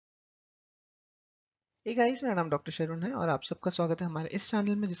Hey guys, मेरा नाम doctor शरुण है और आप सबका स्वागत है हमारे इस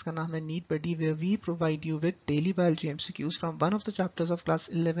चैनल में जिसका नाम है NEET buddy where we provide you with daily biology MCQs from one of the chapters of class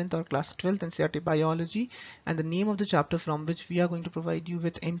 11th or class 12th NCERT biology, and the name of the chapter from which we are going to provide you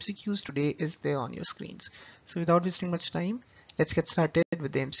with MCQs today is there on your screens. So without wasting much time, let's get started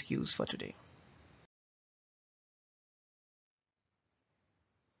with the MCQs for today.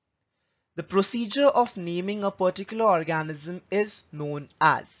 The procedure of naming a particular organism is known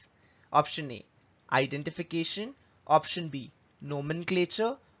as option A, identification, option B,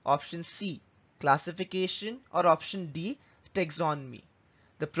 nomenclature, option C, classification, or option D, taxonomy.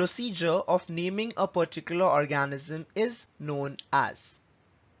 The procedure of naming a particular organism is known as.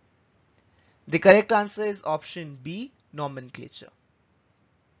 The correct answer is option B, nomenclature.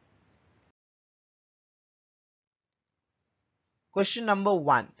 Question number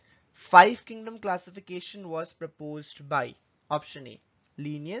 1. Five kingdom classification was proposed by option A,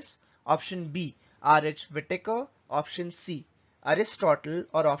 Linnaeus, option B, R.H. Whittaker, option C, Aristotle,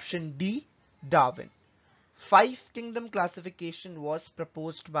 or option D, Darwin. Five kingdom classification was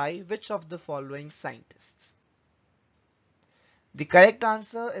proposed by which of the following scientists? The correct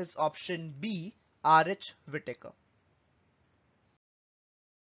answer is option B, R.H. Whittaker.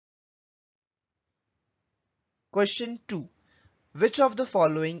 Question 2. Which of the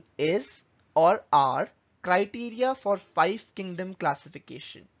following is or are criteria for five kingdom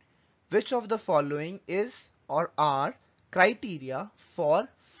classification? Which of the following is or are criteria for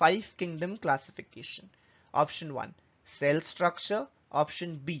five kingdom classification? Option 1, cell structure.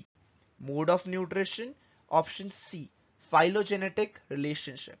 Option B, mode of nutrition. Option C, phylogenetic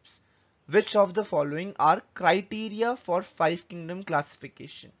relationships. Which of the following are criteria for five kingdom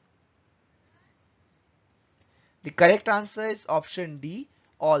classification? The correct answer is option D,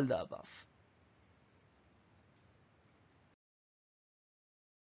 all the above.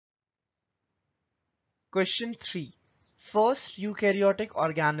 Question 3. First eukaryotic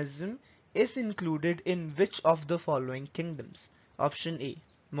organism is included in which of the following kingdoms? Option A,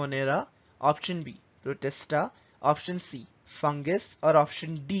 Monera. Option B, Protista. Option C, fungus, or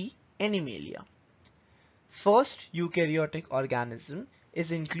option D, Animalia. First eukaryotic organism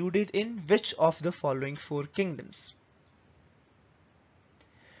is included in which of the following four kingdoms?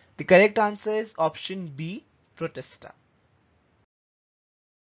 The correct answer is option B, Protista.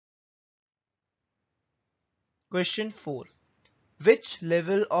 Question 4. Which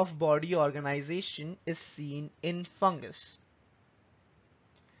level of body organization is seen in fungus?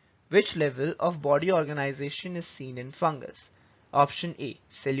 Which level of body organization is seen in fungus? Option A,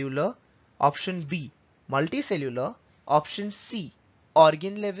 cellular. Option B, multicellular. Option C,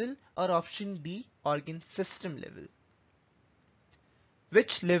 organ level, or option D, organ system level.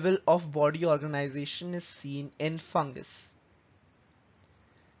 Which level of body organization is seen in fungus?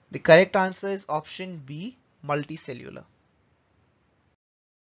 The correct answer is option B, multicellular.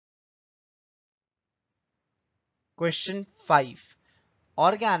 Question 5.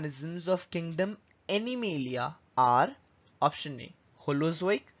 Organisms of kingdom Animalia are option A,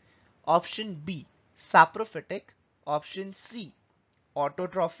 Holozoic. Option B, Saprophytic. Option C,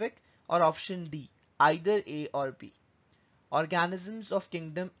 Autotrophic, or option D, either A or B. Organisms of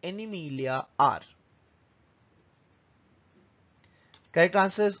kingdom Animalia are. Correct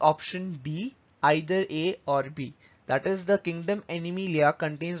answer is option B, either A or B. That is, the kingdom Animalia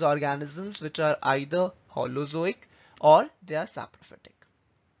contains organisms which are either Holozoic or they are saprophytic.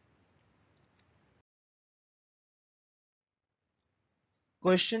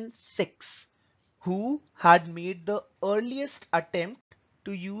 Question 6. Who had made the earliest attempt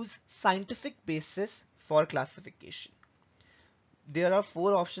to use scientific basis for classification? There are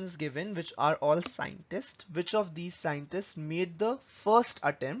four options given which are all scientists. Which of these scientists made the first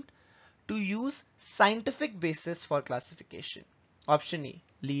attempt to use scientific basis for classification? Option A,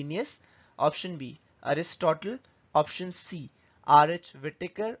 Linnaeus. Option B, Aristotle. Option C, R.H.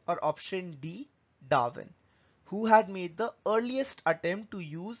 Whittaker, or option D, Darwin. Who had made the earliest attempt to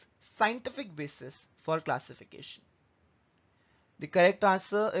use scientific basis for classification? The correct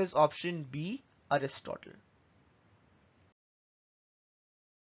answer is option B, Aristotle.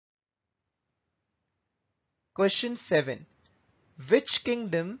 Question 7. Which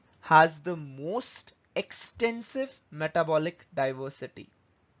kingdom has the most extensive metabolic diversity?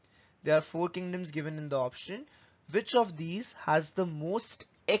 There are four kingdoms given in the option. Which of these has the most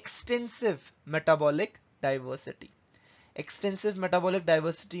extensive metabolic diversity? Extensive metabolic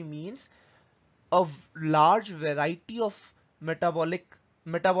diversity means a large variety of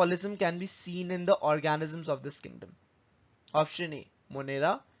metabolism can be seen in the organisms of this kingdom. Option A,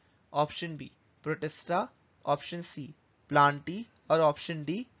 Monera. Option B, Protista. Option C, Plantae, or option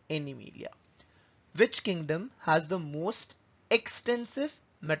D, Animalia. Which kingdom has the most extensive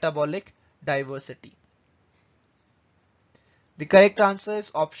metabolic diversity? The correct answer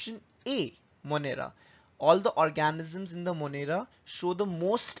is option A, Monera. All the organisms in the Monera show the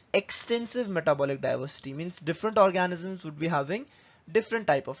most extensive metabolic diversity, means different organisms would be having different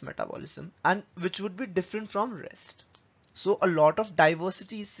type of metabolism and which would be different from rest. So a lot of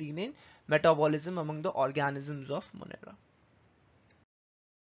diversity is seen in metabolism among the organisms of Monera.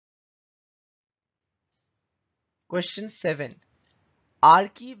 Question 7.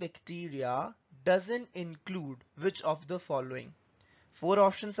 Archaebacteria doesn't include which of the following? Four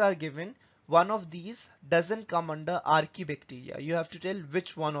options are given. One of these doesn't come under Archaebacteria. You have to tell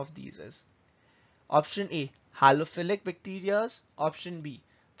which one of these is. Option A, halophilic bacteria. Option B,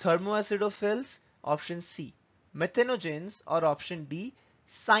 Thermoacidophils. Option C, methanogens, or option D,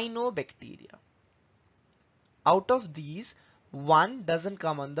 cyanobacteria. Out of these, one doesn't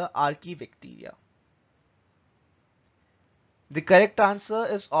come under Archaebacteria. The correct answer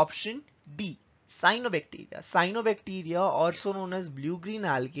is option D, cyanobacteria. Cyanobacteria, also known as blue-green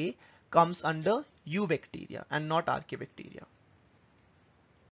algae, comes under eubacteria and not Archaebacteria.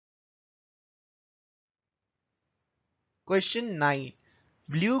 Question 9.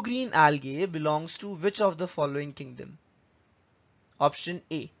 Blue-green algae belongs to which of the following kingdom? Option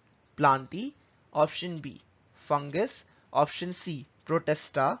A, Plantae. Option B, Fungus. Option C,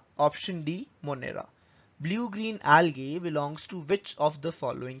 Protista. Option D, Monera. Blue-green algae belongs to which of the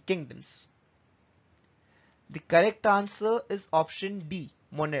following kingdoms? The correct answer is option D,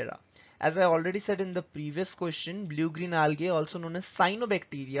 Monera. As I already said in the previous question, blue-green algae, also known as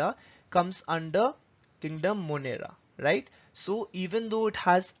cyanobacteria, comes under kingdom Monera, right? So even though it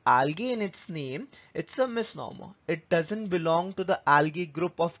has algae in its name, it's a misnomer. It doesn't belong to the algae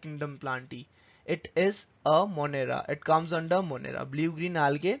group of kingdom Plantae. It is a Monera. It comes under Monera. Blue-green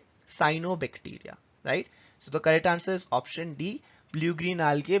algae, cyanobacteria, right? So the correct answer is option D. Blue-green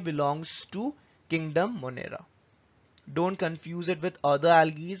algae belongs to kingdom Monera. Don't confuse it with other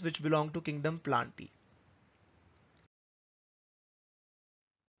algae which belong to kingdom Plantae.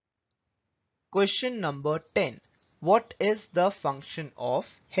 Question number 10. What is the function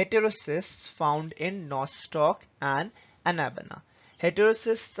of heterocysts found in Nostoc and Anabaena?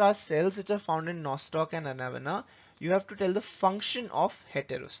 Heterocysts are cells which are found in Nostoc and Anabaena. You have to tell the function of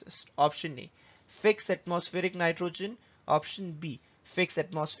heterocyst. Option A, fix atmospheric nitrogen. Option B, fix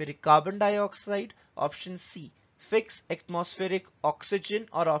atmospheric carbon dioxide. Option C, fix atmospheric oxygen,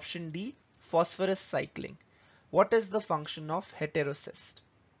 or option D, phosphorus cycling. What is the function of heterocyst?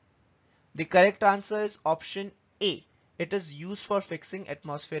 The correct answer is option A. It is used for fixing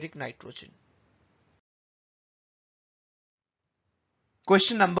atmospheric nitrogen.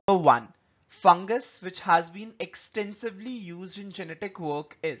 Question number 1. Fungus which has been extensively used in genetic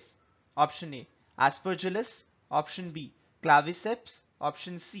work is option A, Aspergillus. Option B, Claviceps.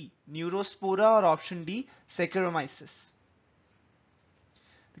 Option C, Neurospora, or option D, Saccharomyces.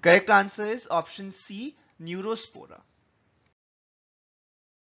 The correct answer is option C, Neurospora.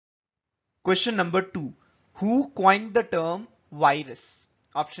 Question number 2. Who coined the term virus?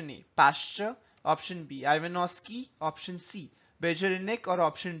 Option A, Pasteur. Option B, Ivanowsky. Option C, Bergerac, or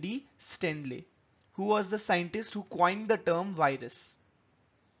option D, Stenley. Who was the scientist who coined the term virus?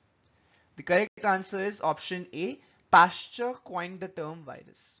 The correct answer is option A, Pasteur coined the term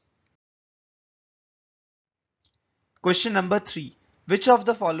virus. Question number 3. Which of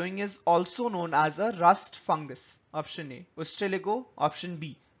the following is also known as a rust fungus? Option A, Usteligo. Option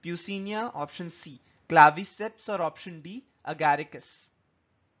B, Puccinia. Option C, Claviceps, or option D, Agaricus.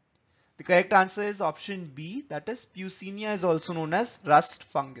 The correct answer is option B, that is Puccinia is also known as rust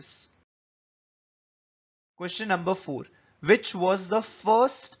fungus. Question number 4. Which was the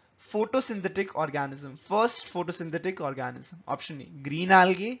first photosynthetic organism? First photosynthetic organism. Option A, green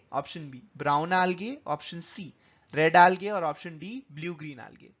algae. Option B, brown algae. Option C, red algae, or option D, blue-green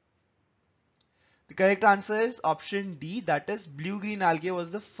algae. The correct answer is option D, that is blue-green algae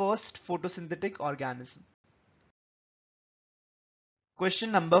was the first photosynthetic organism.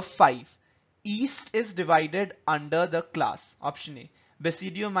 Question number 5. Yeast is divided under the class. Option A,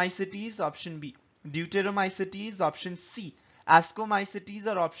 Basidiomycetes. Option B, Deuteromycetes. Option C, Ascomycetes,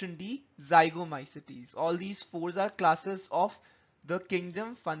 or option D, Zygomycetes. All these four are classes of the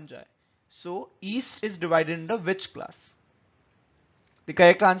kingdom fungi. So yeast is divided into which class? The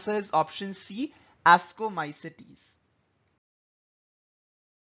correct answer is option C, Ascomycetes.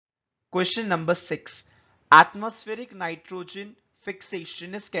 Question number 6. Atmospheric nitrogen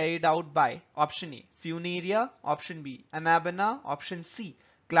fixation is carried out by option A, Funaria. Option B, Anabaena. Option C,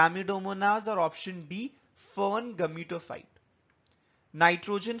 Chlamydomonas, or option D, fern gametophyte.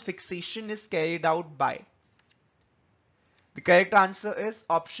 nitrogen fixation is carried out by? The correct answer is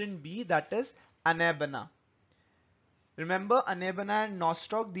option B, that is Anabaena. Remember, Anabaena and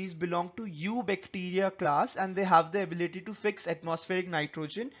Nostoc, these belong to Eubacteria class, and they have the ability to fix atmospheric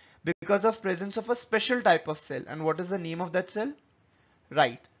nitrogen because of presence of a special type of cell. And what is the name of that cell?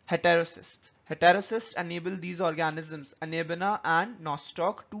 Right, heterocysts. Heterocysts enable these organisms, Anabaena and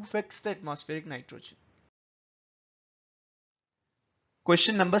Nostoc, to fix the atmospheric nitrogen.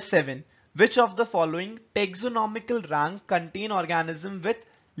 Question number 7. Which of the following taxonomical rank contain organisms with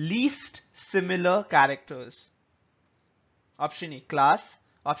least similar characters? Option A, class.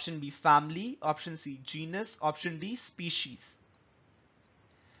 Option B, family. Option C, genus. Option D, species.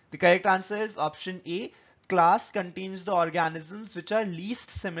 The correct answer is option A. Class contains the organisms which are least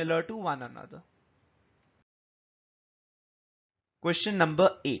similar to one another. Question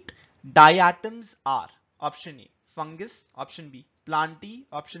number 8. Diatoms are option A, fungus. Option B, plantae.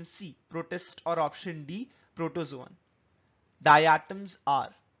 Option C, protist. Or option D, protozoan. Diatoms are.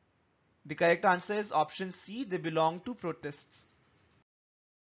 The correct answer is option C. They belong to protists.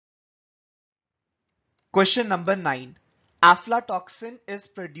 Question number 9. Aflatoxin is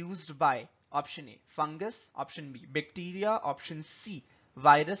produced by option A, fungus. Option B, bacteria. Option C,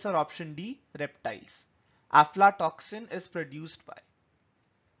 virus. Or option D, reptiles. Aflatoxin is produced by.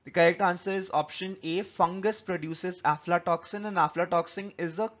 The correct answer is option A. Fungus produces aflatoxin, and aflatoxin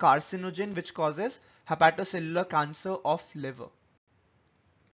is a carcinogen which causes hepatocellular cancer of liver.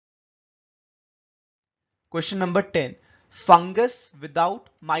 Question number 10. Fungus without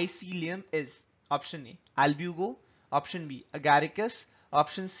mycelium is option A, albugo. Option B, agaricus.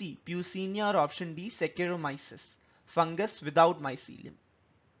 Option C, Puccinia. Or option D, Saccharomyces. Fungus without mycelium.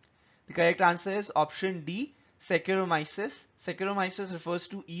 The correct answer is option D, Saccharomyces. Saccharomyces refers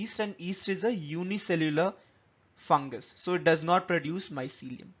to yeast, and yeast is a unicellular fungus, so it does not produce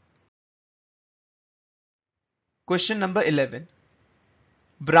mycelium. Question number 11.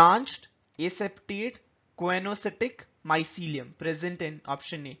 Branched aseptate choanocytic mycelium present in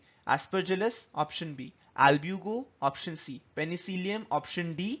option A, Aspergillus. Option B, albugo. Option C, penicillium.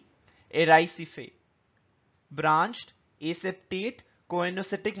 Option D, Ericephale. Branched aseptate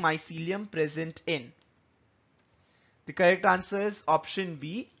choanocytic mycelium present in. The correct answer is option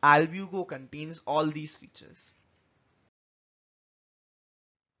B, albugo contains all these features.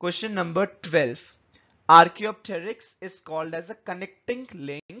 Question number 12. Archaeopteryx is called as a connecting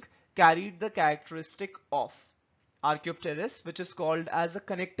link carried the characteristic of. Archaeopteryx, which is called as a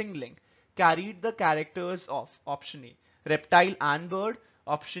connecting link, carried the characters of option A, reptile and bird.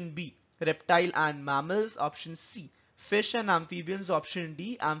 Option B, reptile and mammals. Option C, fish and amphibians. Option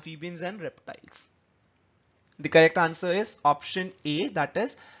D, amphibians and reptiles. The correct answer is option A, that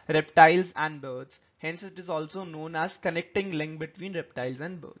is reptiles and birds. Hence it is also known as connecting link between reptiles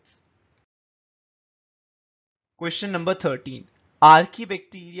and birds. Question number 13.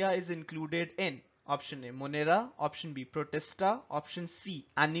 Archaebacteria is included in option A, Monera. Option B, Protista. Option C,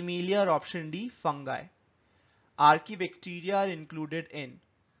 Animalia. Or option D, fungi. Archaebacteria are included in.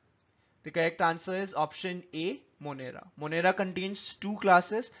 The correct answer is option A, Monera. Monera contains two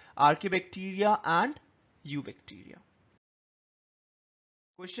classes, Archaebacteria and Eubacteria.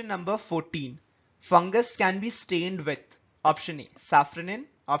 Question number 14. Fungus can be stained with option A, safranin.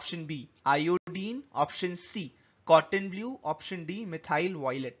 Option B, iodine. Option C, cotton blue. Option D, methyl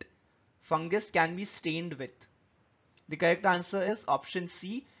violet. Fungus can be stained with. The correct answer is option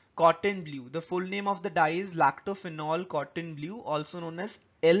C, cotton blue. The full name of the dye is lactophenol cotton blue, also known as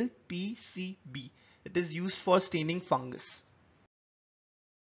LPCB. It is used for staining fungus.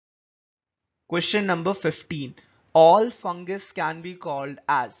 Question number 15. All fungus can be called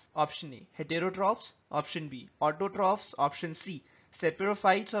as option A, heterotrophs. Option B, autotrophs. Option C,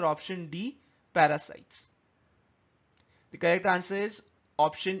 saprophytes. Or option D, parasites. The correct answer is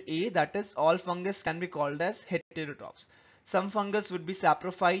option A, that is all fungus can be called as heterotrophs. Some fungus would be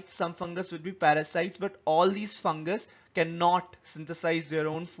saprophytes, some fungus would be parasites, but all these fungus cannot synthesize their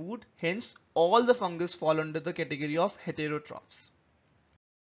own food. Hence, all the fungus fall under the category of heterotrophs.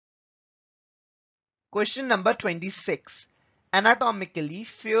 Question number 26. Anatomically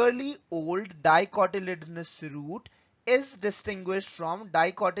fairly old dicotyledonous root is distinguished from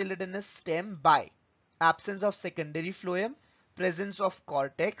dicotyledonous stem by absence of secondary phloem, presence of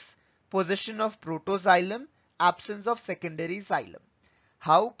cortex, position of protoxylem, absence of secondary xylem.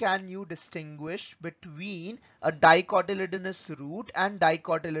 How can you distinguish between a dicotyledonous root and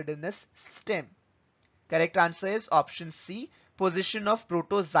dicotyledonous stem? Correct answer is option C, position of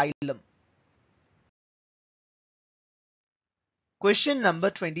protoxylem. Question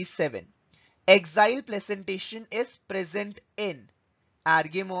number 27. Axile placentation is present in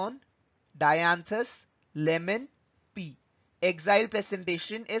Argemone, Dianthus, lemon, P. Exile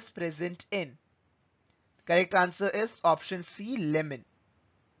presentation is present in. Correct answer is option C, lemon.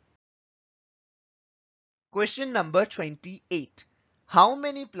 Question number 28. How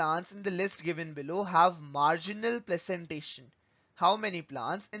many plants in the list given below have marginal placentation? How many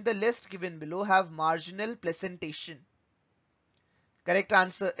plants in the list given below have marginal placentation? Correct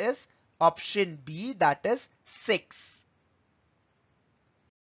answer is option B, that is 6.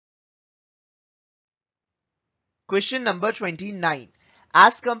 Question number 29.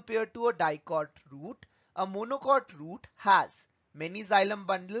 As compared to a dicot root, a monocot root has many xylem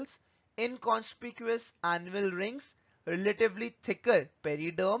bundles, inconspicuous annual rings, relatively thicker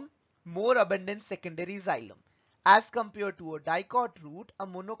periderm, more abundant secondary xylem. As compared to a dicot root, a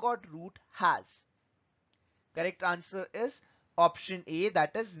monocot root has. Correct answer is option A,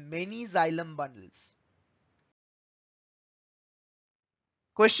 that is many xylem bundles.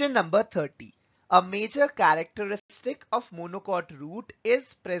 Question number 30. A major characteristic of monocot root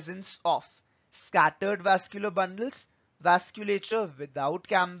is presence of scattered vascular bundles, vasculature without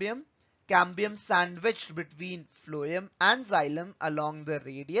cambium, cambium sandwiched between phloem and xylem along the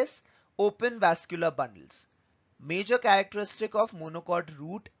radius, open vascular bundles. Major characteristic of monocot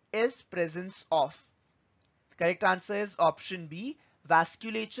root is presence of. Correct answer is option B,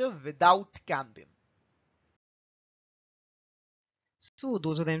 vasculature without cambium. So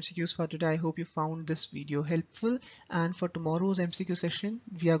those are the MCQs for today. I hope you found this video helpful, and for tomorrow's MCQ session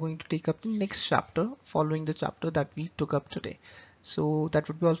we are going to take up the next chapter following the chapter that we took up today. So that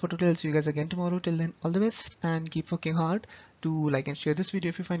would be all for today. I'll see you guys again tomorrow. Till then, all the best and keep working hard. Do like and share this video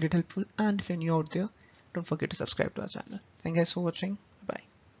if you find it helpful, and if you're new out there, don't forget to subscribe to our channel. Thank you guys for watching.